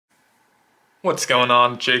What's going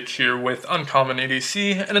on? Jake here with Uncommon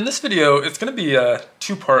EDC, and in this video it's going to be a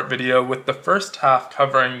two-part video with the first half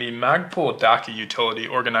covering the Magpul DAKA utility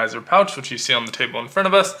organizer pouch, which you see on the table in front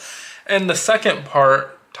of us, and the second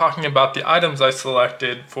part talking about the items I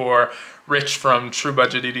selected for Rich from True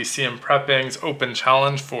Budget EDC and Prepping's open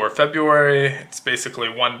challenge for February. It's basically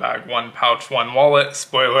one bag, one pouch, one wallet.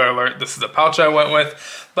 Spoiler alert, this is the pouch I went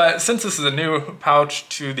with. But since this is a new pouch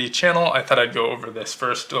to the channel, I thought I'd go over this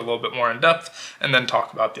first a little bit more in depth and then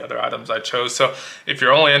talk about the other items I chose. So if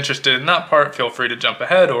you're only interested in that part, feel free to jump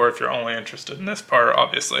ahead, or if you're only interested in this part,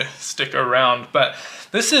 obviously stick around. But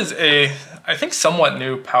this is a, I think, somewhat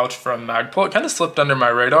new pouch from Magpul. It kind of slipped under my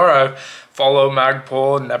radar. I follow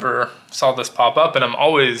Magpul, never saw this pop up, and I'm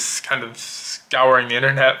always kind of scouring the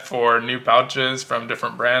internet for new pouches from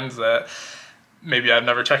different brands that maybe I've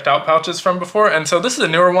never checked out pouches from before. And so this is a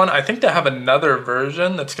newer one. I think they have another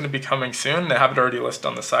version that's going to be coming soon. They have it already listed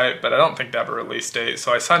on the site, but I don't think they have a release date.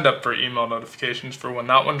 So I signed up for email notifications for when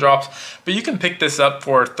that one drops. But you can pick this up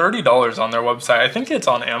for $30 on their website. I think it's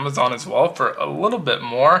on Amazon as well for a little bit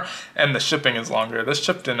more, and the shipping is longer. This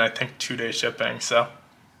shipped in, I think, 2-day shipping, so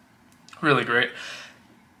really great.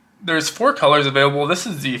 There's 4 colors available. This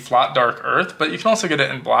is the flat dark earth, but you can also get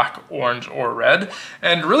it in black, orange, or red.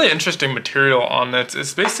 And really interesting material on this.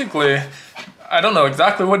 It's basically, I don't know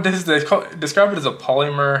exactly what it is. They describe it as a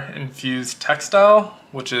polymer infused textile,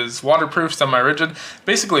 which is waterproof, semi-rigid.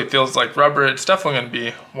 Basically it feels like rubber. It's definitely going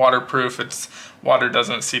to be waterproof. Water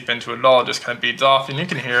doesn't seep into it at all. It just kind of beads off, and you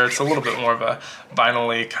can hear it's a little bit more of a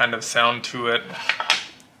vinyl-y kind of sound to it.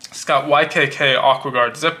 It's got YKK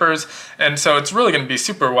AquaGuard zippers, and so it's really going to be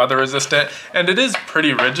super weather resistant, and it is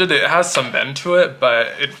pretty rigid. It has some bend to it,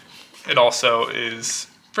 but it also is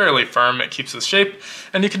fairly firm. It keeps its shape,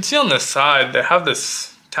 and you can see on this side they have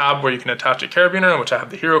this tab where you can attach a carabiner, which I have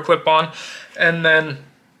the hero clip on, and then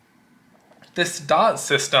this dot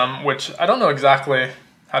system, which I don't know exactly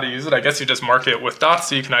how to use it. I guess you just mark it with dots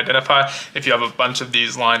so you can identify if you have a bunch of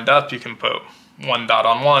these lined up. You can put one dot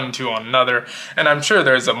on one, 2 on another, and I'm sure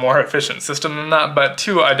there's a more efficient system than that, but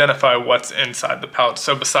to identify what's inside the pouch.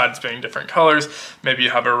 So besides being different colors, maybe you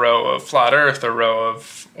have a row of flat earth, a row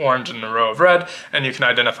of orange, and a row of red, and you can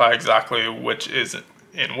identify exactly which is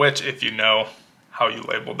in which if you know how you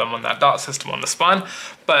labeled them on that dot system on the spine.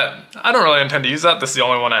 But I don't really intend to use that. This is the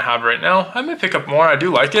only one I have right now. I may pick up more. I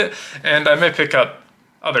do like it, and I may pick up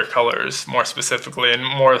other colors more specifically, and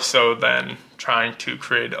more so than trying to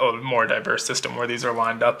create a more diverse system where these are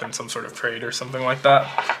lined up in some sort of crate or something like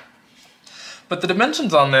that. But the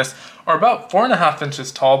dimensions on this are about 4.5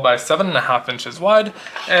 inches tall by 7.5 inches wide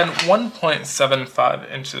and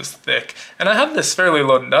 1.75 inches thick. And I have this fairly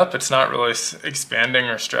loaded up. It's not really expanding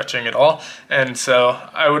or stretching at all. And so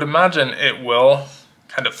I would imagine it will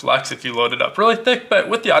kind of flex if you load it up really thick, but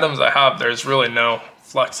with the items I have, there's really no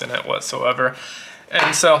flex in it whatsoever.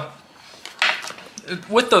 And so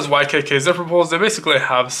with those YKK zipper pulls, they basically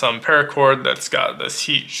have some paracord that's got this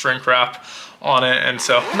heat shrink wrap on it, and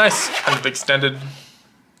so nice kind of extended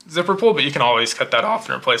zipper pull, but you can always cut that off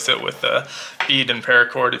and replace it with a bead and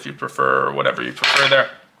paracord if you prefer, or whatever you prefer there.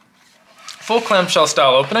 Full clamshell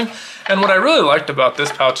style opening, and what I really liked about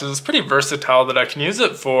this pouch is it's pretty versatile, that I can use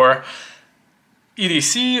it for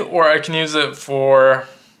EDC, or I can use it for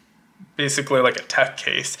basically like a tech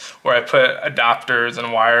case where I put adapters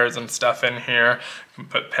and wires and stuff in here. I can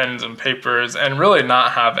put pens and papers and really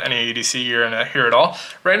not have any EDC gear in it here at all.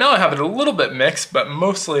 Right now I have it a little bit mixed, but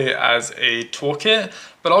mostly as a toolkit.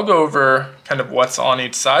 But I'll go over kind of what's on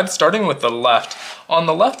each side, starting with the left. On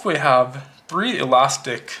the left we have 3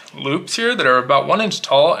 elastic loops here that are about 1 inch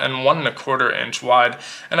tall and 1.25 inch wide.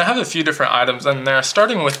 And I have a few different items in there,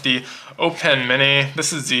 starting with the O-Pen Mini.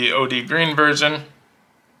 This is the OD green version.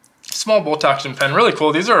 Small bolt action pen, really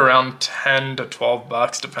cool. These are around 10 to 12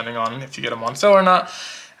 bucks depending on if you get them on sale or not.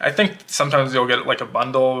 I think sometimes you'll get like a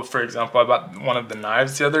bundle. For example, I bought one of the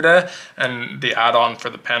knives the other day, and the add-on for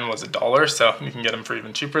the pen was $1, so you can get them for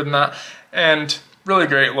even cheaper than that. And really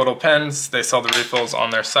great little pens. They sell the refills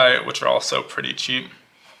on their site, which are also pretty cheap.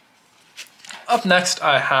 Up next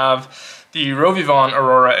I have the Rovivon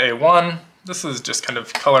Aurora A1. This is just kind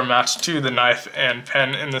of color matched to the knife and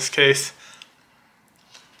pen in this case.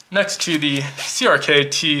 Next to the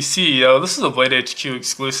CRKT CEO, this is a Blade HQ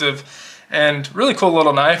exclusive, and really cool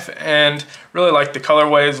little knife, and really like the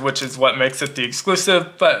colorways, which is what makes it the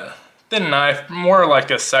exclusive, but thin knife, more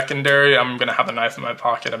like a secondary. I'm gonna have a knife in my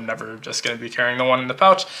pocket. I'm never just gonna be carrying the one in the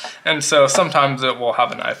pouch, and so sometimes it will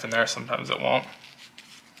have a knife in there, sometimes it won't.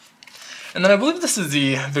 And then I believe this is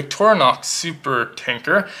the Victorinox Super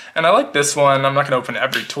Tinker, and I like this one. I'm not going to open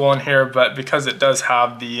every tool in here, but because it does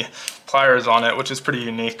have the pliers on it, which is pretty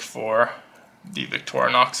unique for the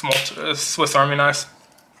Victorinox Swiss Army knives.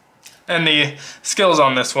 And the skills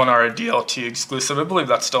on this one are a DLT exclusive. I believe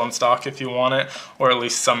that's still in stock if you want it, or at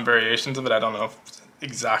least some variations of it. I don't know if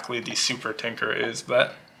exactly the Super Tinker is,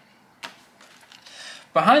 but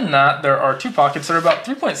behind that there are two pockets that are about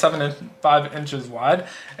 3.75 inches wide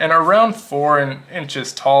and around 4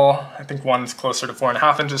 inches tall. I think one's closer to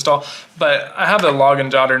 4.5 inches tall, but I have a log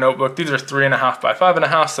and jotter notebook. These are 3.5 by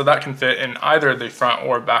 5.5, so that can fit in either the front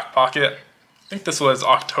or back pocket. I think this was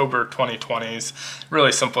October 2020's.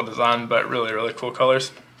 Really simple design, but really, really cool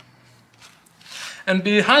colors. And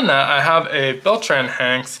behind that, I have a Beltran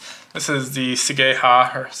Hanks. This is the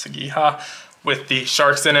Sigeha with the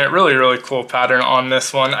sharks in it. Really, really cool pattern on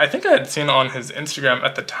this one. I think I had seen on his Instagram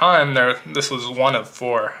at the time this was one of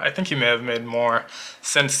 4. I think he may have made more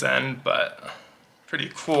since then, but pretty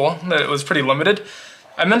cool that it was pretty limited.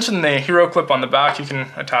 I mentioned the hero clip on the back. You can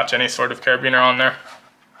attach any sort of carabiner on there.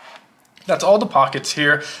 That's all the pockets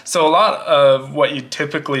here. So a lot of what you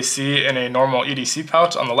typically see in a normal EDC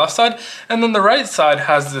pouch on the left side. And then the right side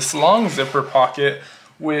has this long zipper pocket,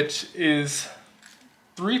 which is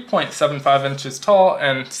 3.75 inches tall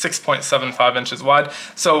and 6.75 inches wide.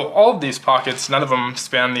 So all of these pockets, none of them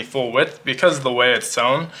span the full width because of the way it's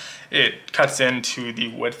sewn. It cuts into the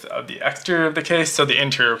width of the exterior of the case, so the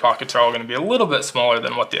interior pockets are all going to be a little bit smaller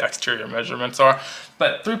than what the exterior measurements are.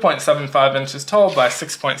 But 3.75 inches tall by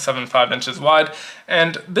 6.75 inches wide.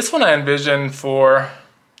 And this one I envision for,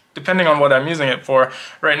 depending on what I'm using it for.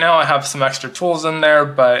 Right now I have some extra tools in there,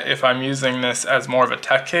 but if I'm using this as more of a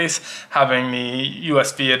tech case, having the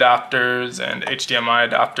USB adapters and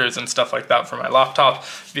HDMI adapters and stuff like that for my laptop,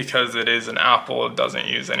 because it is an Apple, it doesn't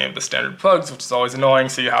use any of the standard plugs, which is always annoying,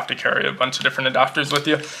 so you have to carry a bunch of different adapters with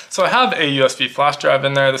you. So I have a USB flash drive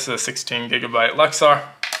in there. This is a 16 gigabyte Lexar.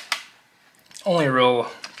 Only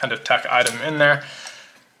real kind of tech item in there.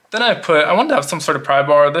 Then I wanted to have some sort of pry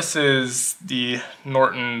bar. This is the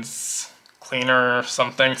Norton's cleaner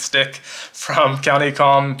something stick from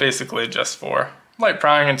CountyComm, basically just for light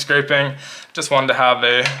prying and scraping. Just wanted to have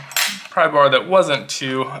a pry bar that wasn't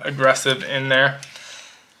too aggressive in there.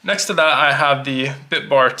 Next to that I have the Bit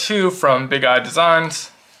Bar 2 from Big Eye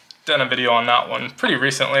Designs. Done a video on that one pretty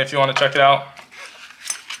recently if you want to check it out.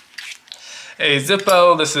 A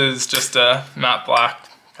Zippo, this is just a matte black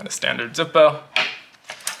kind of standard Zippo.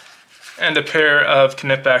 And a pair of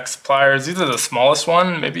Knipex pliers. These are the smallest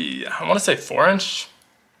one, maybe, I want to say 4 inch.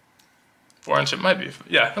 4 inch, it might be,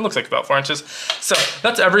 yeah, it looks like about 4 inches. So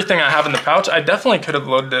that's everything I have in the pouch. I definitely could have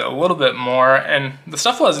loaded it a little bit more, and the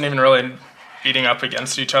stuff wasn't even really beating up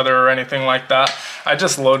against each other or anything like that. I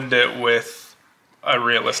just loaded it with a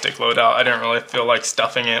realistic loadout. I didn't really feel like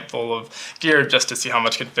stuffing it full of gear just to see how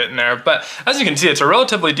much could fit in there. But as you can see, it's a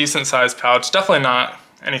relatively decent sized pouch. Definitely not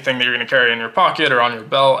anything that you're going to carry in your pocket or on your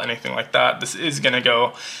belt, anything like that. This is going to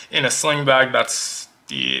go in a sling bag. That's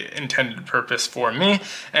the intended purpose for me.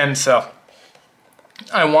 And so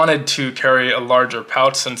I wanted to carry a larger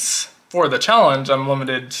pouch since for the challenge, I'm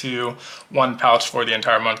limited to 1 pouch for the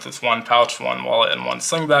entire month. It's 1 pouch, 1 wallet, and 1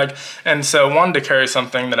 sling bag. And so I wanted to carry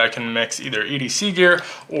something that I can mix either EDC gear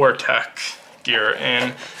or tech gear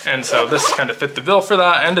in. And so this kind of fit the bill for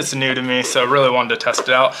that, and it's new to me, so really wanted to test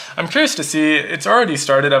it out. I'm curious to see, it's already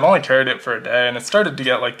started. I've only carried it for a day, and it started to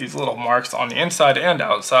get like these little marks on the inside and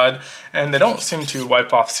outside, and they don't seem to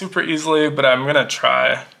wipe off super easily, but I'm gonna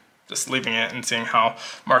try just leaving it and seeing how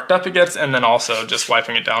marked up it gets, and then also just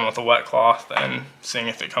wiping it down with a wet cloth and seeing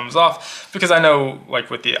if it comes off. Because I know, like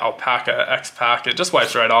with the Alpaka X Pack, it just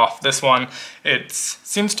wipes right off. This one, it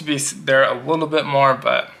seems to be there a little bit more,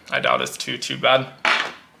 but I doubt it's too bad.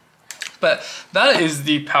 But that is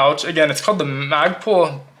the pouch. Again, it's called the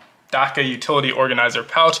Magpul DAKA Utility Organizer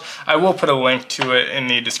Pouch. I will put a link to it in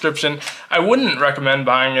the description. I wouldn't recommend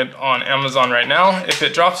buying it on Amazon right now. If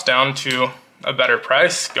it drops down to a better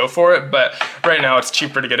price, go for it, but right now it's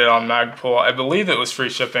cheaper to get it on Magpul. I believe it was free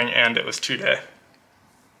shipping and it was 2-day.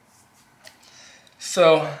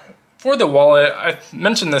 So for the wallet, I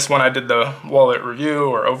mentioned this when I did the wallet review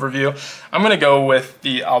or overview. I'm gonna go with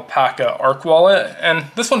the Alpaka Arc wallet, and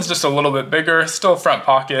this one's just a little bit bigger, still front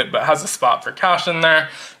pocket, but has a spot for cash in there,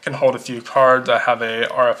 can hold a few cards. I have a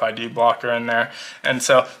RFID blocker in there, and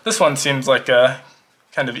so this one seems like a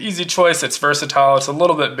kind of easy choice. It's versatile. It's a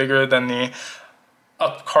little bit bigger than the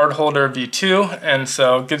Up Cardholder V2, and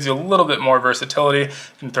so it gives you a little bit more versatility.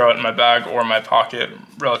 You can throw it in my bag or my pocket,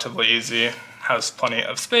 relatively easy, has plenty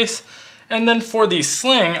of space. And then for the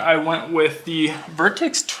sling, I went with the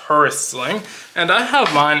VERTX Tourist Sling, and I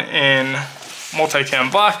have mine in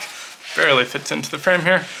multicam black, barely fits into the frame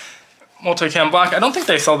here. multicam black. I don't think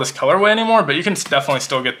they sell this colorway anymore, but you can definitely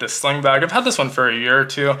still get this sling bag. I've had this one for a year or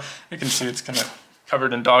two. You can see it's kind of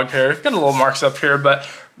covered in dog hair. Got a little marks up here, but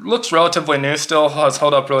looks relatively new still, has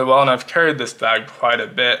held up really well, and I've carried this bag quite a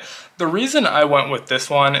bit. The reason I went with this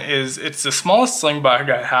one is it's the smallest sling bag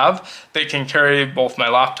I have that can carry both my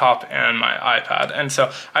laptop and my iPad. And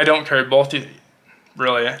so I don't carry both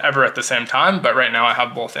really ever at the same time, but right now I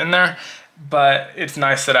have both in there. But it's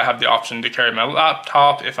nice that I have the option to carry my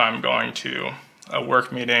laptop if I'm going to a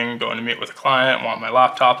work meeting, going to meet with a client, want my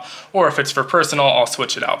laptop, or if it's for personal, I'll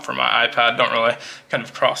switch it out for my iPad. Don't really kind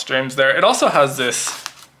of cross streams there. It also has this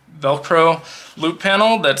Velcro loop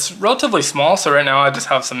panel that's relatively small. So right now I just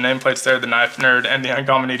have some nameplates there, the Knife Nerd and the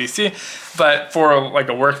Uncommon EDC. But for like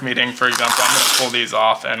a work meeting, for example, I'm gonna pull these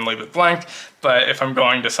off and leave it blank. But if I'm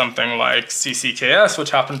going to something like CCKS,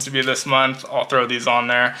 which happens to be this month, I'll throw these on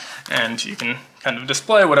there and you can kind of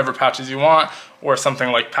display whatever patches you want, or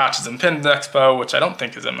something like Patches and Pins Expo, which I don't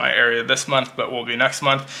think is in my area this month, but will be next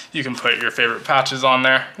month. You can put your favorite patches on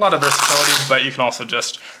there. A lot of versatility, but you can also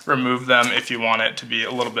just remove them if you want it to be a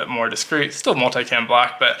little bit more discreet. Still multicam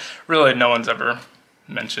black, but really no one's ever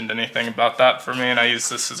mentioned anything about that for me, and I use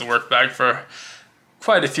this as a work bag for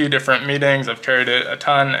quite a few different meetings. I've carried it a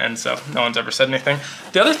ton, and so no one's ever said anything.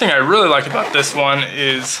 The other thing I really like about this one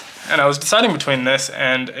is, and I was deciding between this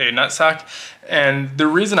and a nutsack, and the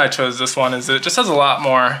reason I chose this one is it just has a lot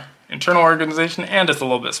more internal organization and it's a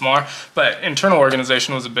little bit smaller, but internal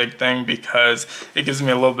organization was a big thing because it gives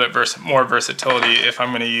me a little bit more versatility. If I'm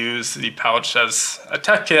going to use the pouch as a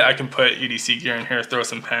tech kit, I can put EDC gear in here, throw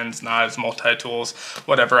some pens, knives, multi-tools,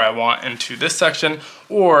 whatever I want into this section,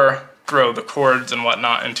 or throw the cords and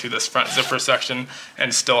whatnot into this front zipper section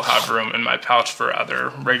and still have room in my pouch for other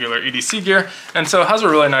regular EDC gear. And so it has a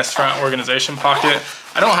really nice front organization pocket.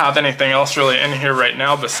 I don't have anything else really in here right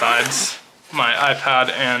now besides my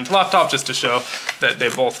iPad and laptop, just to show that they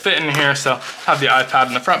both fit in here. So have the iPad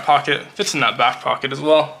in the front pocket, fits in that back pocket as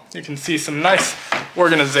well. You can see some nice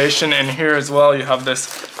organization in here as well. You have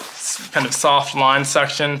this kind of soft line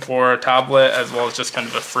section for a tablet, as well as just kind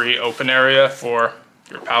of a free open area for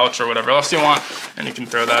your pouch or whatever else you want, and you can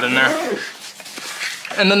throw that in there.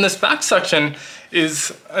 And then this back section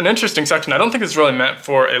is an interesting section. I don't think it's really meant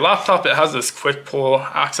for a laptop. It has this quick pull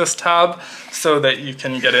access tab so that you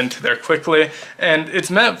can get into there quickly, and it's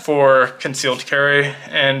meant for concealed carry.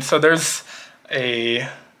 And so there's a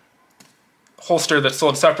holster that's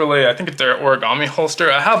sold separately. I think it's their origami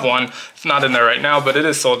holster. I have one. It's not in there right now, but it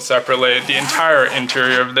is sold separately. The entire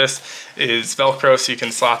interior of this is Velcro, so you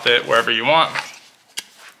can slap it wherever you want.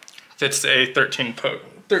 Fits a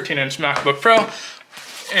 13-inch MacBook Pro.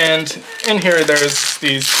 And in here there's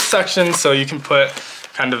these sections, so you can put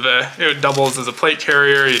kind of it doubles as a plate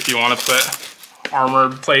carrier if you want to put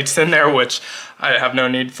armored plates in there, which I have no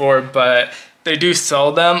need for, but they do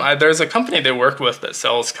sell them. There's a company they work with that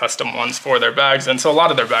sells custom ones for their bags, and so a lot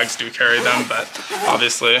of their bags do carry them, but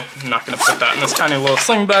obviously I'm not going to put that in this tiny little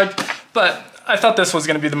sling bag. But I thought this was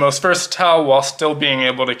going to be the most versatile while still being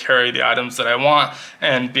able to carry the items that I want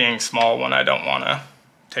and being small when I don't want to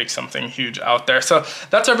take something huge out there. So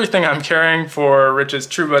that's everything I'm carrying for Rich from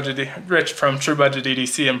True Budget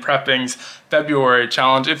EDC and Prepping's February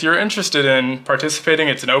challenge. If you're interested in participating,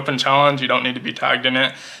 it's an open challenge. You don't need to be tagged in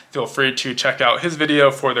it. Feel free to check out his video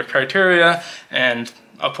for the criteria and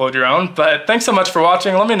upload your own. But thanks so much for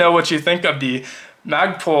watching. Let me know what you think of the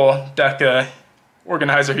Magpul DAKA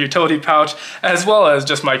organizer utility pouch, as well as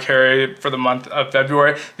just my carry for the month of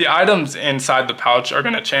February. The items inside the pouch are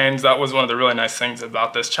going to change. That was one of the really nice things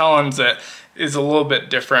about this challenge that is a little bit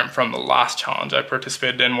different from the last challenge I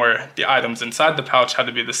participated in, where the items inside the pouch had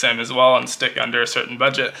to be the same as well and stick under a certain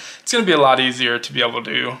budget. It's going to be a lot easier to be able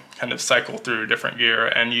to kind of cycle through different gear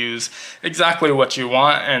and use exactly what you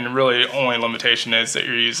want, and really only limitation is that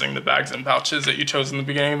you're using the bags and pouches that you chose in the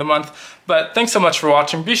beginning of the month. But thanks so much for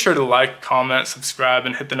watching. Be sure to like, comment, subscribe,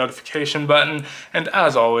 and hit the notification button. And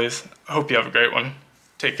as always, I hope you have a great one.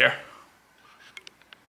 Take care.